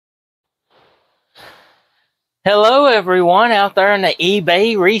Hello everyone out there in the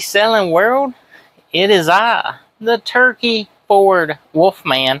eBay reselling world. It is I, the Turkey Forward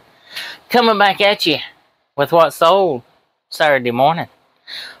Wolfman, coming back at you with what sold Saturday morning.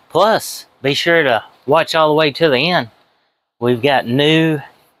 Plus, be sure to watch all the way to the end. We've got new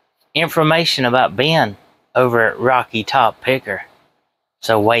information about Ben over at RockyTop Picker.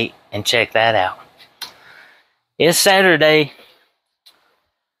 So wait and check that out. It's Saturday,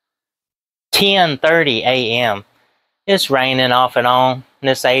 10:30 a.m. It's raining off and on, and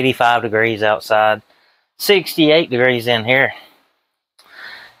it's 85 degrees outside, 68 degrees in here.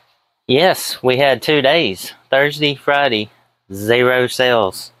 Yes, we had 2 days, Thursday, Friday, 0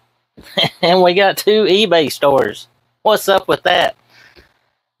 sales. And we got 2 eBay stores. What's up with that?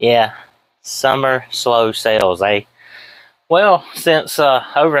 Yeah, summer slow sales, eh? Well, since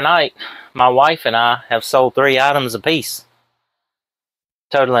overnight, my wife and I have sold 3 items apiece,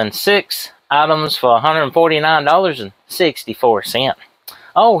 totaling 6 items for $149.64.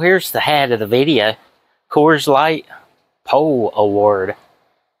 Oh, here's the hat of the video. Coors Light Pole Award.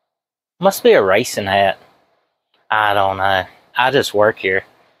 Must be a racing hat. I don't know. I just work here.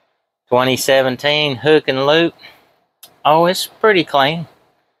 2017 hook and loop. Oh, it's pretty clean.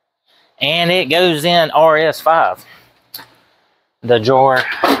 And it goes in RS5. The drawer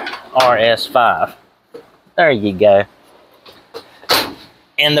RS5. There you go.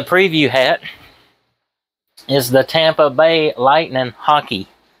 And the preview hat is the Tampa Bay Lightning hockey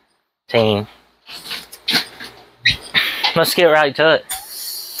team. Let's get right to it.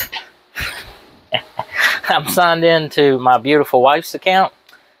 I'm signed into my beautiful wife's account.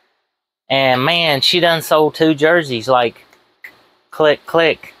 And man, she done sold 2 jerseys like click,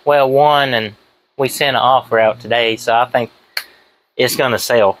 click. Well, 1, and we sent an offer out today. So I think it's going to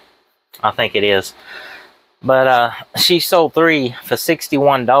sell. I think it is. But she sold 3 for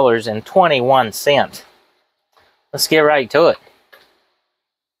 $61.21. Let's get right to it.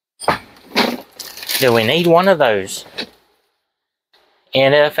 Do we need one of those?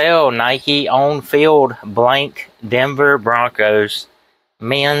 NFL Nike on-field blank Denver Broncos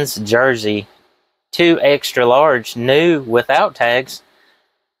men's jersey. 2 extra large, new without tags.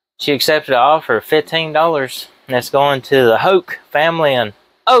 She accepted an offer of $15. And it's going to the Hoke family in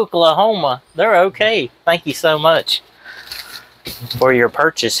Oklahoma. They're okay. Thank you so much for your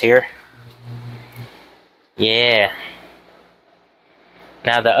purchase here. Yeah.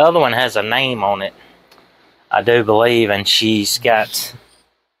 Now the other one has a name on it, I do believe, and she's got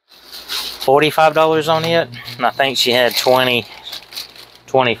 $45 on it, and I think she had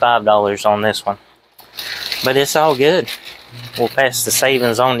 $25 on this one. But it's all good. We'll pass the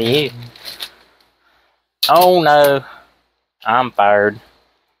savings on to you. Oh no, I'm fired.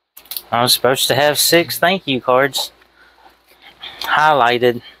 I was supposed to have 6 thank you cards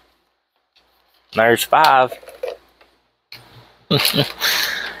highlighted. There's 5.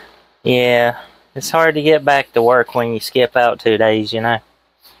 Yeah, it's hard to get back to work when you skip out 2 days, you know.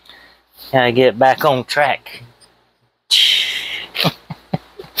 Gotta get back on track.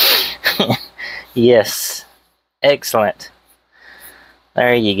 Yes, excellent.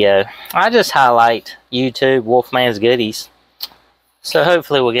 There you go. I just highlight YouTube Wolfman's Goodies. So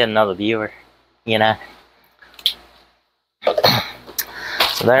hopefully we'll get another viewer, you know.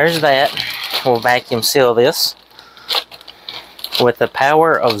 So there's that. We'll vacuum seal this with the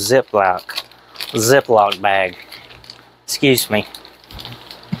power of Ziploc bag. Excuse me.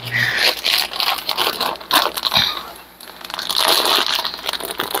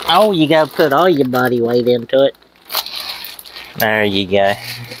 Oh, you gotta put all your body weight into it. There you go.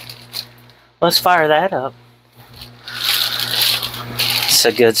 Let's fire that up. It's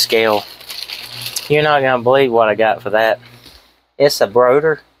a good scale. You're not gonna believe what I got for that. It's a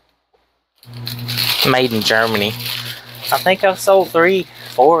Broder, made in Germany. I think I've sold 3,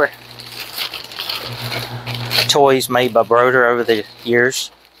 4 toys made by Broder over the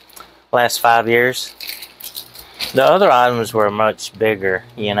years, last 5 years. The other items were much bigger,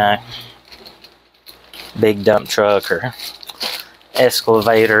 you know, big dump truck or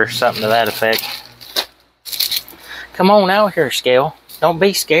excavator, something to that effect. Come on out here, scale. Don't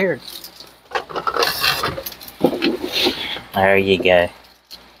be scared. There you go.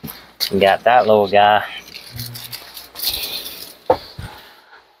 You got that little guy.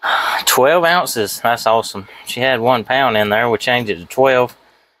 12 ounces. That's awesome. She had 1 pound in there. We'll change it to 12.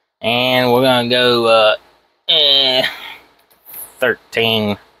 And we're going to go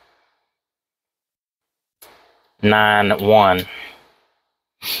 13.91.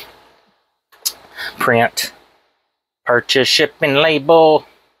 Print. Purchase shipping label.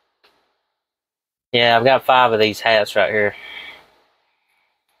 Yeah, I've got 5 of these hats right here.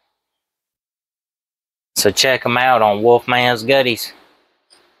 So check them out on Wolfman's Gutties.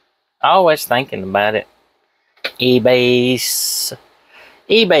 Always thinking about it. eBay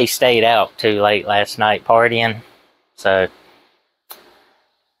stayed out too late last night partying. So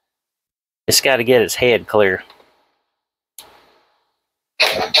it's got to get its head clear.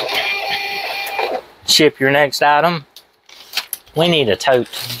 Ship your next item. We need a tote.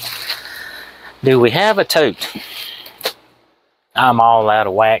 Do we have a tote? I'm all out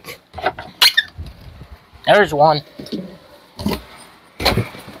of whack. There's one.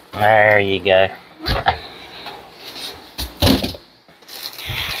 There you go.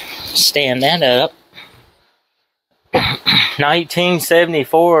 Stand that up.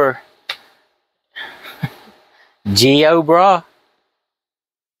 1974 Geo-Bra.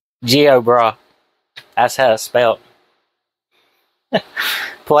 Geo-Bra. That's how it's spelled.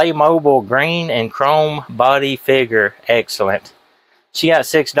 Playmobil green and chrome body figure. Excellent. She got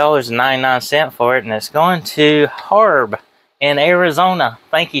 $6.99 for it, and it's going to Harb in Arizona.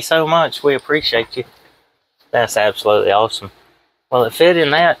 Thank you so much. We appreciate you. That's absolutely awesome. Will it fit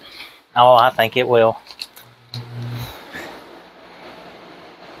in that? Oh, I think it will.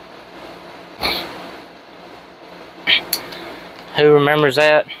 Who remembers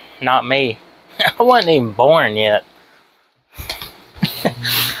that? Not me. I wasn't even born yet.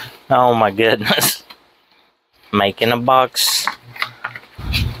 Oh my goodness. Making a box.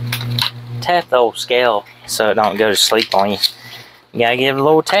 Tap the old scale so it don't go to sleep on you. You gotta give it a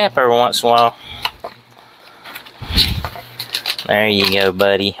little tap every once in a while. There you go,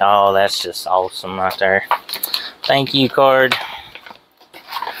 buddy. Oh, that's just awesome right there. Thank you card.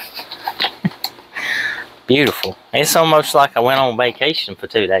 Beautiful. It's almost like I went on vacation for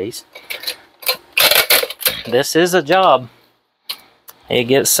 2 days. This is a job. It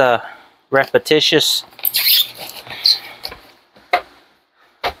gets repetitious.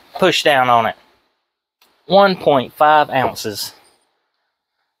 Push down on it. 1.5 ounces.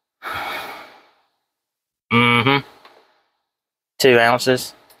 2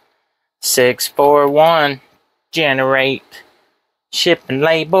 ounces. 641. Generate. Shipping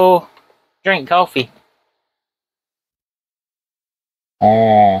label. Drink coffee.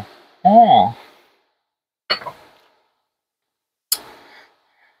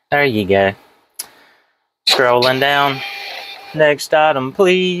 There you go. Scrolling down. Next item,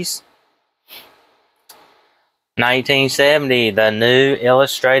 please. 1970, the new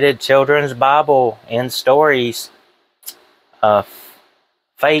illustrated children's Bible in stories.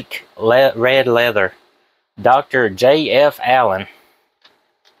 Fake red leather. Dr. J.F. Allen.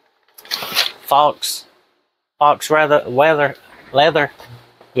 Fox leather.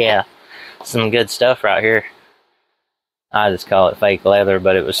 Yeah, some good stuff right here. I just call it fake leather,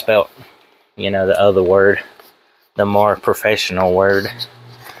 but it was spelt, you know, the other word, the more professional word.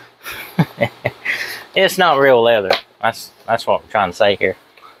 It's not real leather. That's what I'm trying to say here.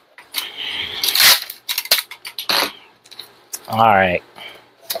 All right,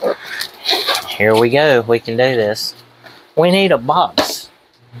 here we go. We can do this. We need a box.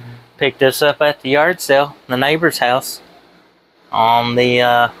 Picked this up at the yard sale, the neighbor's house, on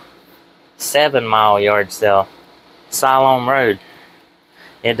the 7 Mile yard sale, Siloam Road.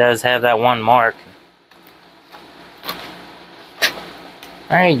 It does have that one mark.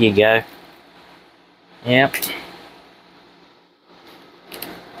 There you go. Yep.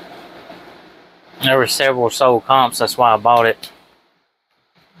 There were several sold comps, that's why I bought it.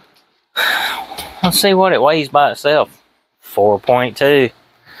 Let's see what it weighs by itself. 4.2.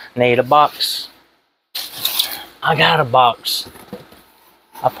 Need a box. I got a box.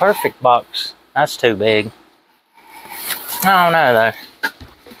 A perfect box. That's too big. I don't know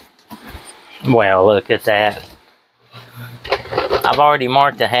though. Well, look at that. I've already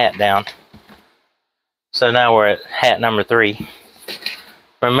marked the hat down. So now we're at hat number 3.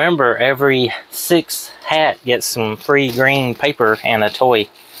 Remember, every 6th hat gets some free green paper and a toy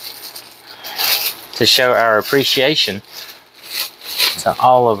to show our appreciation to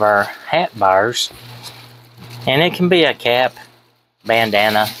all of our hat buyers. And it can be a cap,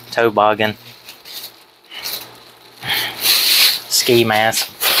 bandana, toboggan, ski mask.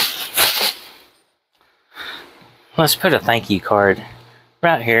 Let's put a thank you card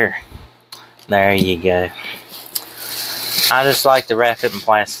right here. There you go. I just like to wrap it in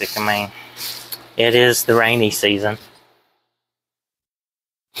plastic. I mean, it is the rainy season.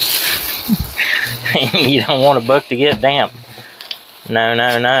 You don't want a book to get damp. No,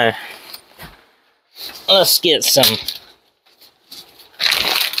 no, no. Let's get some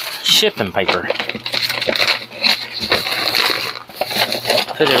shipping paper.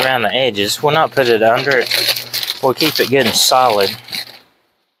 Put it around the edges. We'll not put it under it. We'll keep it good and solid.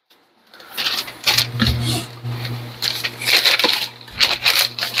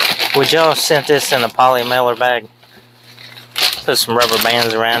 Would y'all send this in a poly mailer bag? Put some rubber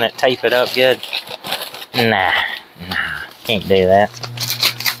bands around it, tape it up good. Nah, can't do that.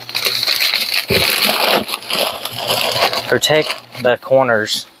 Protect the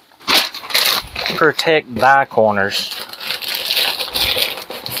corners. Protect thy corners.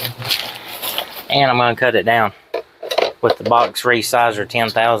 And I'm going to cut it down with the box resizer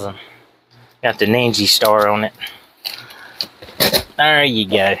 10,000. Got the Ninja star on it. There you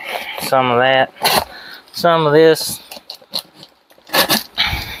go. Some of that. Some of this.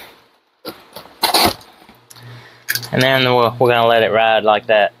 And then we're going to let it ride like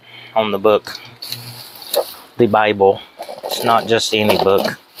that on the book. The Bible. It's not just any book.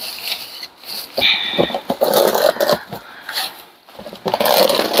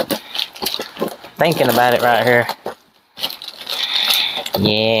 Thinking about it right here.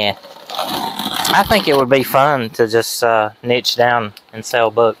 Yeah. I think it would be fun to just niche down and sell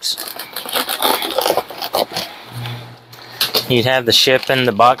books. You'd have the shipping,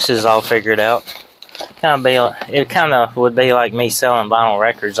 the boxes all figured out. It kind of would be like me selling vinyl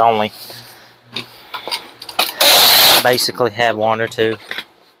records, only basically have one or two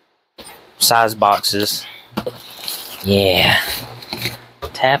size boxes. Yeah.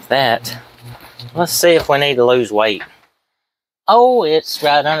 Tap that. Let's see if we need to lose weight. Oh, it's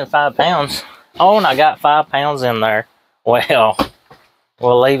right under 5 pounds. Oh, and I got 5 pounds in there. Well,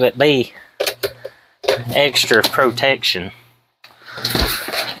 we'll leave it be. Extra protection.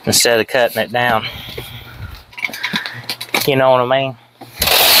 Instead of cutting it down. You know what I mean?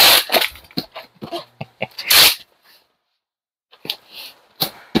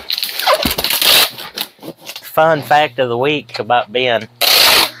 Fun fact of the week about Ben.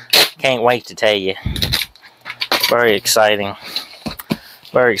 Can't wait to tell you. Very exciting.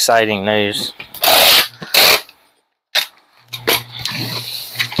 Very exciting news.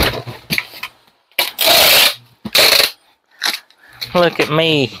 Look at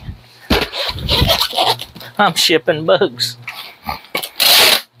me. I'm shipping books.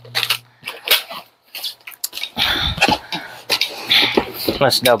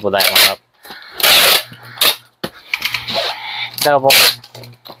 Let's double that one up. Double.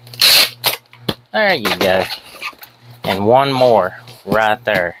 There you go. And one more right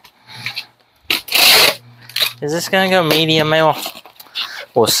there. Is this going to go medium mail?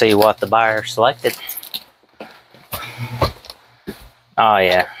 We'll see what the buyer selected. Oh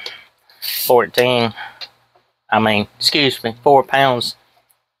yeah. 4 pounds.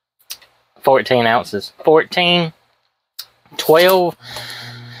 14 ounces. 14, 12,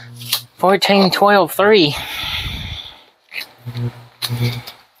 3.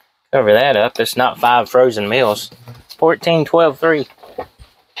 Cover that up. It's not 5 frozen meals. 14, 12, 3.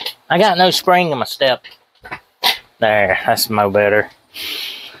 I got no spring in my step. There, that's mo better.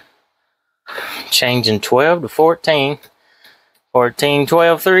 Changing 12 to 14. 14,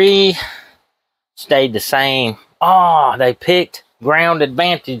 12, 3. Stayed the same. Oh, they picked ground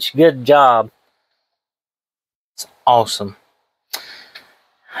advantage. Good job. It's awesome.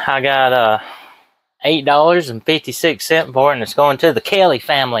 I got $8.56 for it, and it's going to the Kelly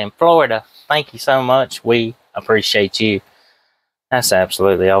family in Florida. Thank you so much. We appreciate you. That's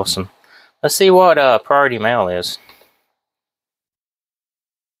absolutely awesome. Let's see what priority mail is.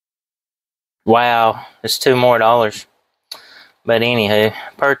 Wow, it's $2 more. But anywho,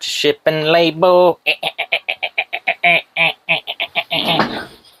 purchase shipping label.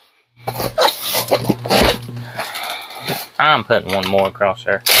 I'm putting one more across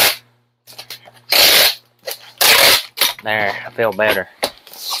there. There, I feel better.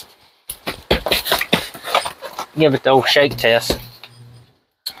 Give it the old shake test.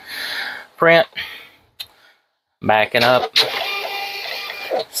 Print. Backing up.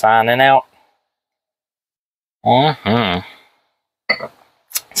 Signing out.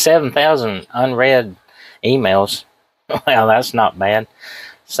 7,000 unread emails. Well, that's not bad.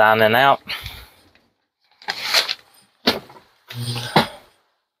 Signing out.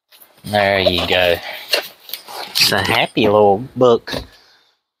 There you go. It's a happy little book.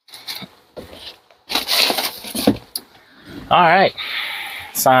 Alright.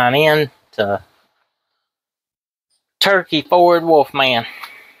 Sign in to Turkey Forward Wolfman.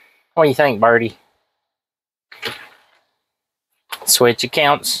 What do you think, Birdie? Switch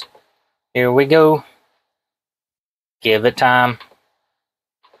accounts. Here we go. Give it time.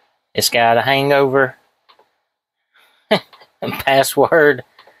 It's got a hangover. Password.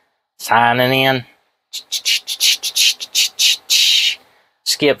 Signing in.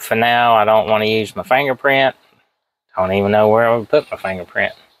 Skip for now. I don't want to use my fingerprint. Don't even know where I would put my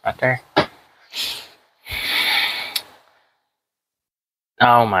fingerprint. Right there.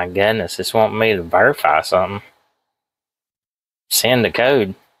 Oh my goodness, it's wanting me to verify something. Send the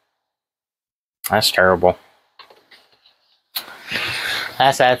code. That's terrible.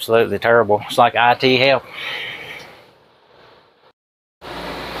 That's absolutely terrible. It's like IT help.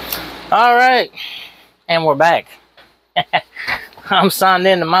 Alright, and we're back. I'm signed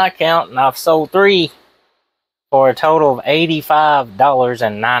into my account and I've sold 3 for a total of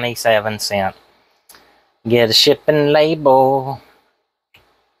 $85.97. Get a shipping label.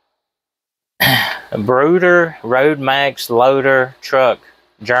 A Bruder Road Max Loader Truck,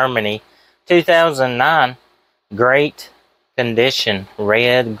 Germany, 2009. Great condition.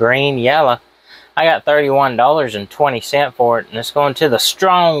 Red, green, yellow. I got $31.20 for it, and it's going to the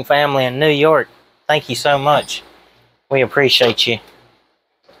Strong family in New York. Thank you so much. We appreciate you.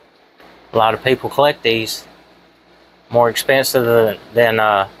 A lot of people collect these. More expensive than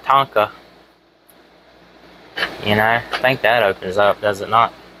Tonka. You know, I think that opens up, does it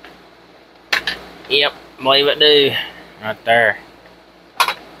not? Yep, believe it do. Right there.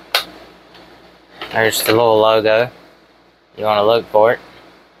 There's the little logo. You want to look for it.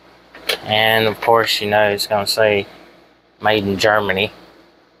 And of course, you know, it's going to say made in Germany.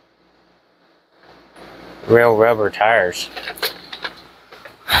 Real rubber tires.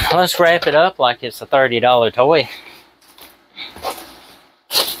 Let's wrap it up like it's a $30 toy.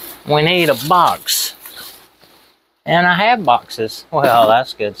 We need a box. And I have boxes. Well,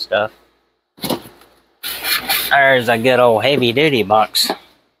 that's good stuff. There's a good old heavy duty box.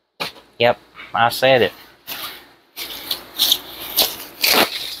 Yep, I said it.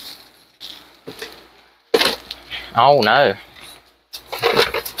 Oh no.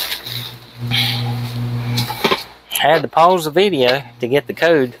 Had to pause the video to get the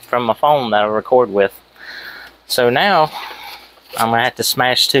code from my phone that I record with. So now, I'm going to have to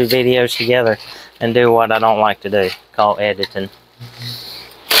smash 2 videos together and do what I don't like to do, called editing.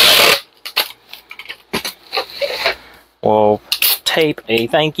 We'll tape a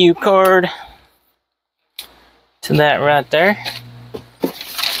thank you card to that right there.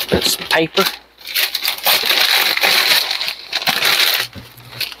 There's paper.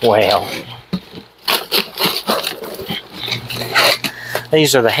 Well,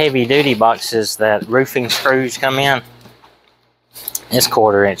 these are the heavy duty boxes that roofing screws come in. It's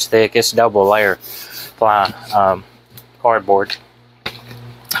 1/4 inch thick. It's double layer cardboard.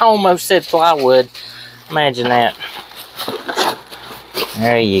 I almost said plywood. Imagine that.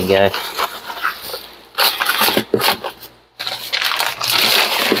 There you go.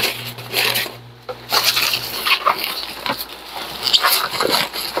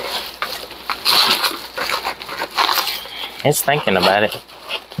 It's thinking about it.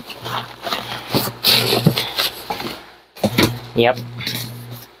 Yep.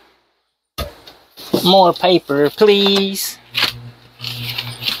 More paper, please.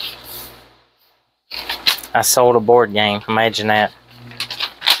 I sold a board game. Imagine that.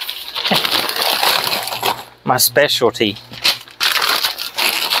 My specialty.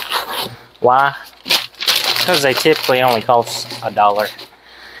 Why? Because they typically only cost $1.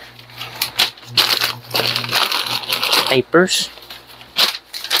 Papers.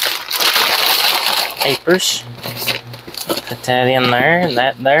 Papers. Put that in there,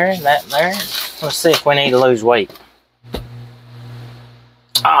 that there, that there. Let's see if we need to lose weight.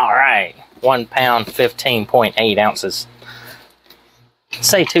 Alright. 1 pound, 15.8 ounces.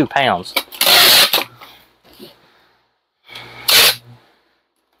 Say 2 pounds.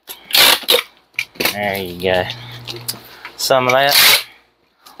 There you go. Some of that.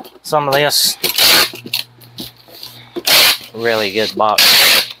 Some of this. Really good box.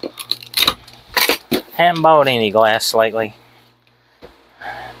 Haven't bought any glass lately.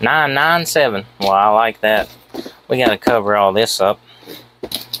 $9.97. Well, I like that. We gotta cover all this up.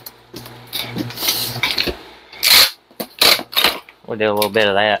 We'll do a little bit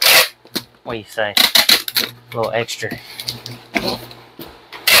of that. What do you say? A little extra.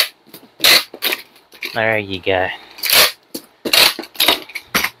 There you go.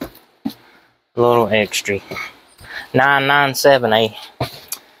 A little extra. $9.97, eh?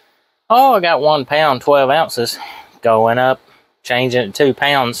 Oh, I got 1 pound, 12 ounces. Going up. Changing it to 2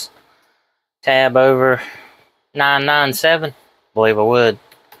 pounds. Tab over $9.97. Believe I would.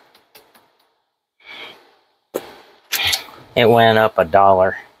 It went up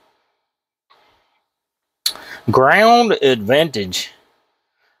 $1. Ground Advantage.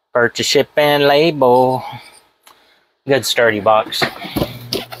 Purchase shipping label. Good sturdy box.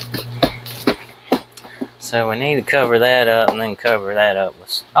 So we need to cover that up and then cover that up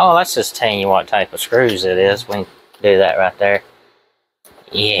with... Oh, that's just telling you what type of screws it is. We can do that right there.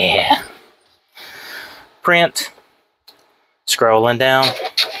 Yeah. Print. Scrolling down.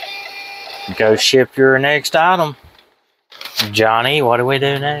 Go ship your next item. Johnny, what do we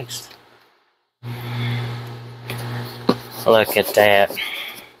do next? Look at that.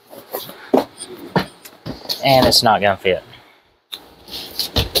 And it's not gonna fit.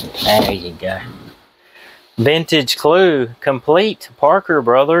 There you go. Vintage Clue, complete. Parker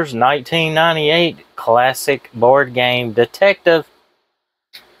Brothers, 1998 classic board game detective.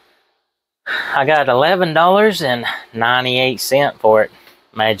 I got $11.98 for it.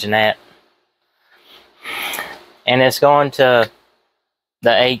 Imagine that. And it's going to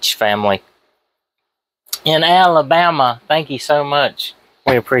the H family in Alabama. Thank you so much.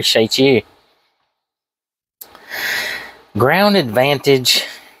 We appreciate you. Ground Advantage.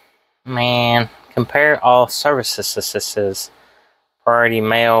 Man, compare all services. Priority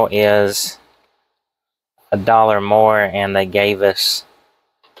mail is $1 more, and they gave us.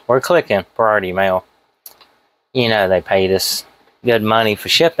 We're clicking priority mail. You know they paid us good money for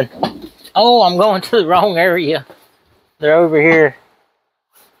shipping. Oh, I'm going to the wrong area. They're over here.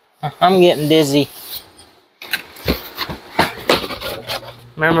 I'm getting dizzy.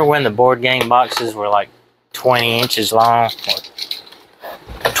 Remember when the board game boxes were like 20 inches long?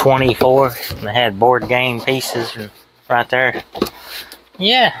 Or 24, and they had board game pieces right there.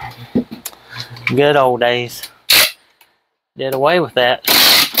 Yeah, good old days. Did away with that.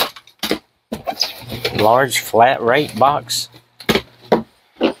 Large flat rate box.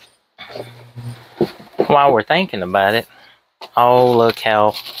 While we're thinking about it, oh, look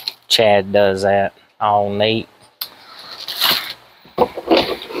how Chad does that. All neat.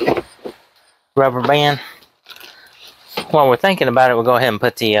 Rubber band. While we're thinking about it, we'll go ahead and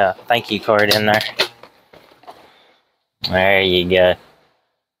put the thank you card in there. There you go.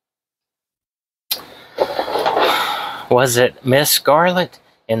 Was it Miss Scarlet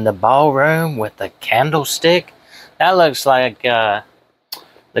in the ballroom with the candlestick? That looks like the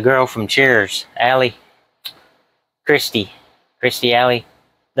girl from Cheers, Allie. Christy Alley.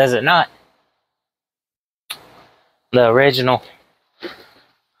 Does it not? The original.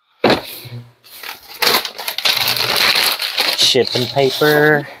 Shipping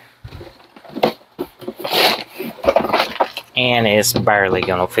paper. And it's barely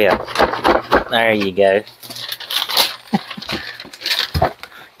gonna fit. There you go.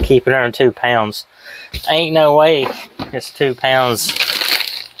 Keep it under 2 pounds. Ain't no way it's 2 pounds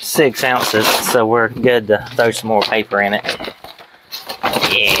 6 ounces, so we're good to throw some more paper in it.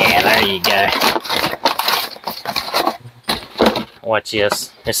 Yeah, there you go. Watch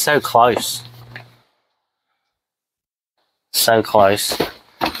this. It's so close. So close.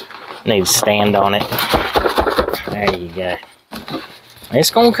 Need to stand on it. There you go. It's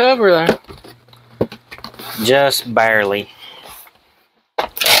gonna cover though. Just barely.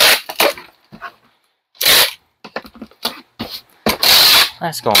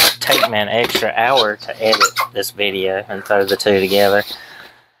 That's going to take me an extra hour to edit this video and throw the two together.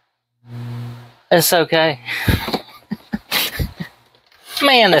 It's okay.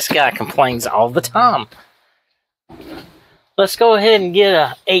 Man, this guy complains all the time. Let's go ahead and get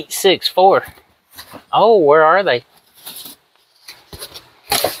a 864. Oh, where are they?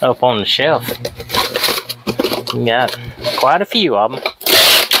 Up on the shelf. We got quite a few of them.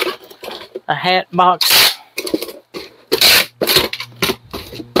 A hat box.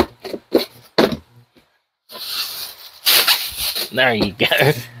 There you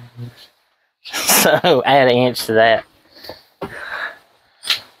go. So add an inch to that.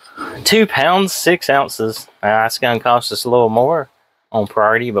 2 pounds 6 ounces. That's going to cost us a little more on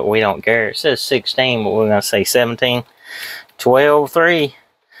priority, but we don't care. It says 16, but we're going to say 17. 12.3.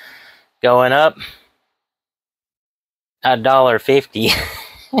 Going up $1.50.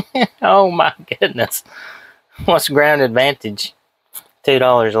 Oh my goodness. What's Ground Advantage?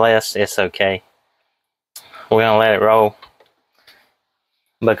 $2 less. It's okay. We're going to let it roll,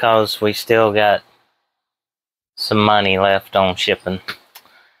 because we still got some money left on shipping.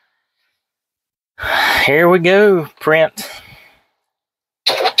 Here we go, print.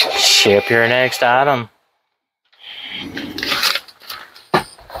 Ship your next item.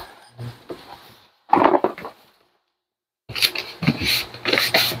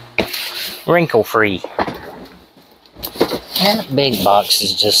 Wrinkle free. That big box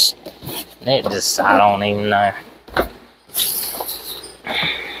is just, I don't even know.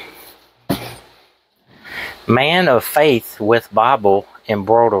 Man of Faith with Bible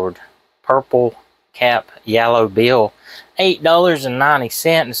embroidered. Purple cap, yellow bill.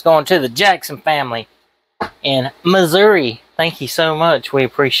 $8.90. It's going to the Jackson family in Missouri. Thank you so much. We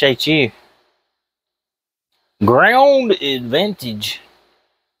appreciate you. Ground Advantage.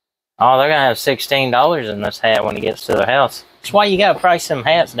 Oh, they're gonna have $16 in this hat when it gets to their house. That's why you gotta price them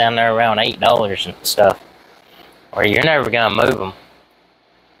hats down there around $8 and stuff, or you're never gonna move them.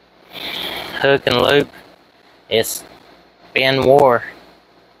 Hook and loop. It's been war.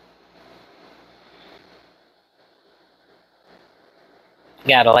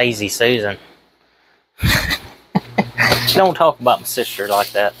 Got a lazy Susan. Don't talk about my sister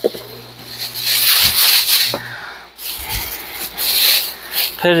like that.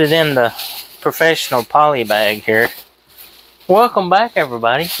 Put it in the professional poly bag here. Welcome back,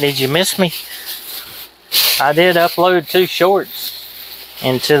 everybody. Did you miss me? I did upload 2 shorts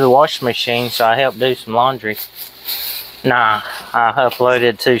into the washing machine, so I helped do some laundry. Nah, I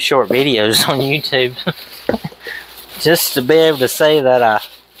uploaded 2 short videos on YouTube. Just to be able to say that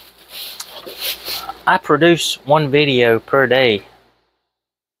I produce 1 video per day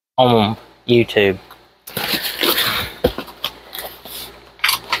on YouTube.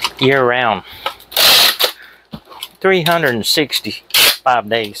 Year round. 365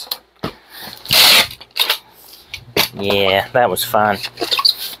 days. Yeah, that was fun.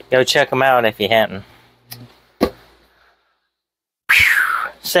 Go check them out if you hadn't.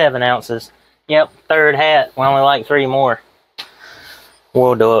 7 ounces. Yep, 3rd hat. We only like 3 more.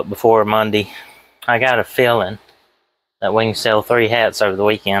 We'll do it before Monday. I got a feeling that we can sell 3 hats over the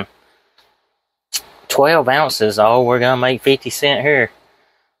weekend. 12 ounces. Oh, we're going to make 50 cents here.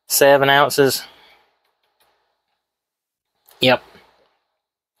 7 ounces. Yep.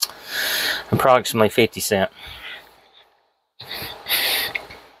 Approximately 50 cents.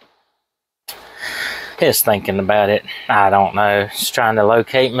 Just thinking about it. I don't know. Just trying to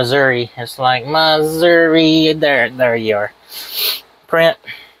locate Missouri. It's like Missouri. There you are. Print.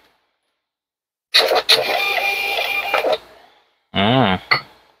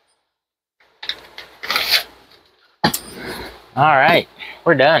 Alright.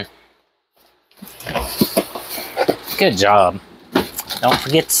 We're done. Good job. Don't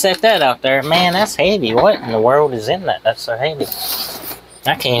forget to set that out there. Man, that's heavy. What in the world is in that? That's so heavy.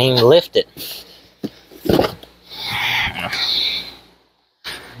 I can't even lift it.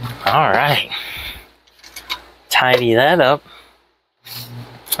 Alright. Tidy that up.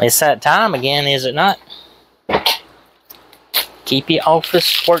 It's that time again, is it not? Keep your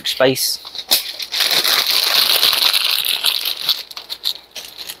office workspace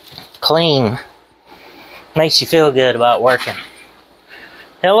clean. Makes you feel good about working.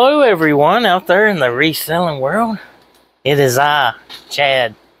 Hello everyone out there in the reselling world. It is I,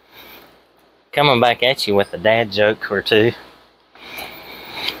 Chad, coming back at you with a dad joke or 2.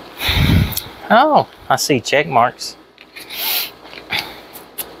 Oh, I see check marks.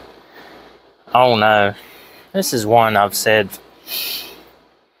 Oh no. This is one I've said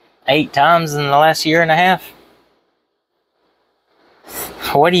 8 times in the last year and a half.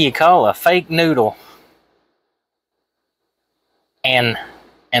 What do you call a fake noodle? An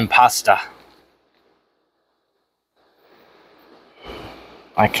impasta.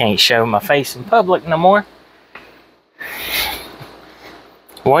 I can't show my face in public no more.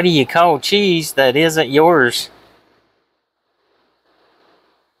 What do you call cheese that isn't yours?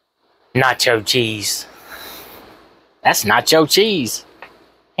 Nacho cheese. That's nacho cheese.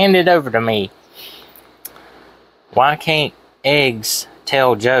 Hand it over to me. Why can't eggs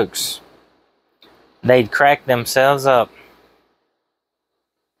tell jokes? They'd crack themselves up.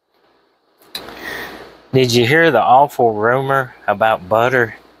 Did you hear the awful rumor about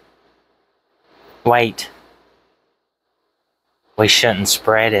butter? Wait. We shouldn't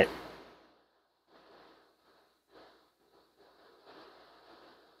spread it.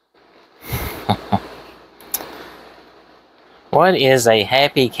 What is a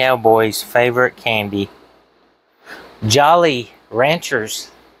happy cowboy's favorite candy? Jolly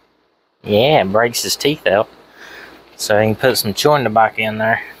Ranchers. Yeah, it breaks his teeth out. So he can put some chewing tobacco in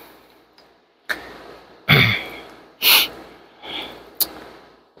there.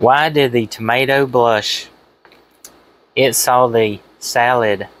 Why did the tomato blush? It saw the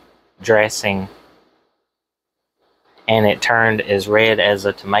salad dressing and it turned as red as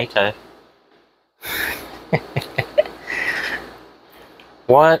a tomato.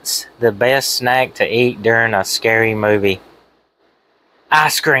 What's the best snack to eat during a scary movie?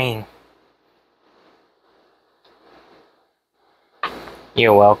 Ice cream.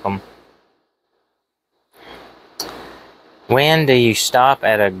 You're welcome. When do you stop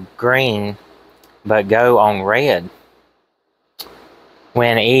at a green but go on red?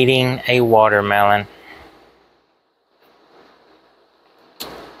 When eating a watermelon.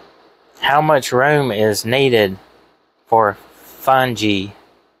 How much room is needed for fungi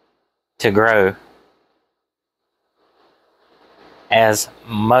to grow? as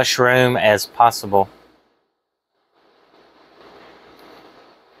mushroom as possible.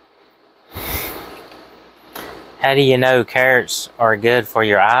 How do you know carrots are good for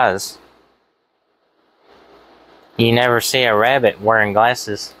your eyes? You never see a rabbit wearing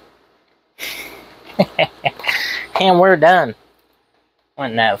glasses. And we're done.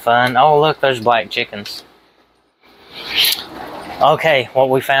 Wasn't that fun? Oh, look, there's black chickens. Okay, what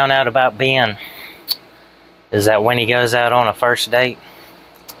we found out about Ben is that when he goes out on a first date,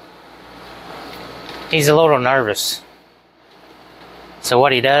 he's a little nervous. So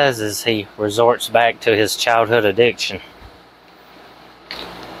what he does is he resorts back to his childhood addiction.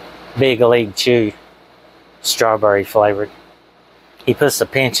 Big League Chew, strawberry flavored. He puts a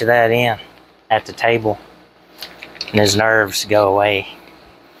pinch of that in at the table, and his nerves go away.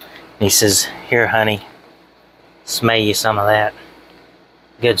 And he says, "Here, honey, smell you some of that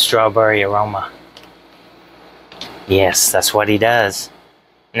good strawberry aroma." Yes, that's what he does.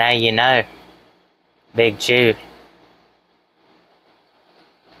 Now you know. Big Chew.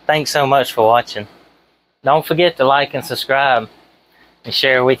 Thanks so much for watching. Don't forget to like and subscribe and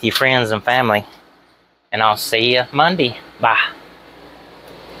share with your friends and family. And I'll see you Monday. Bye.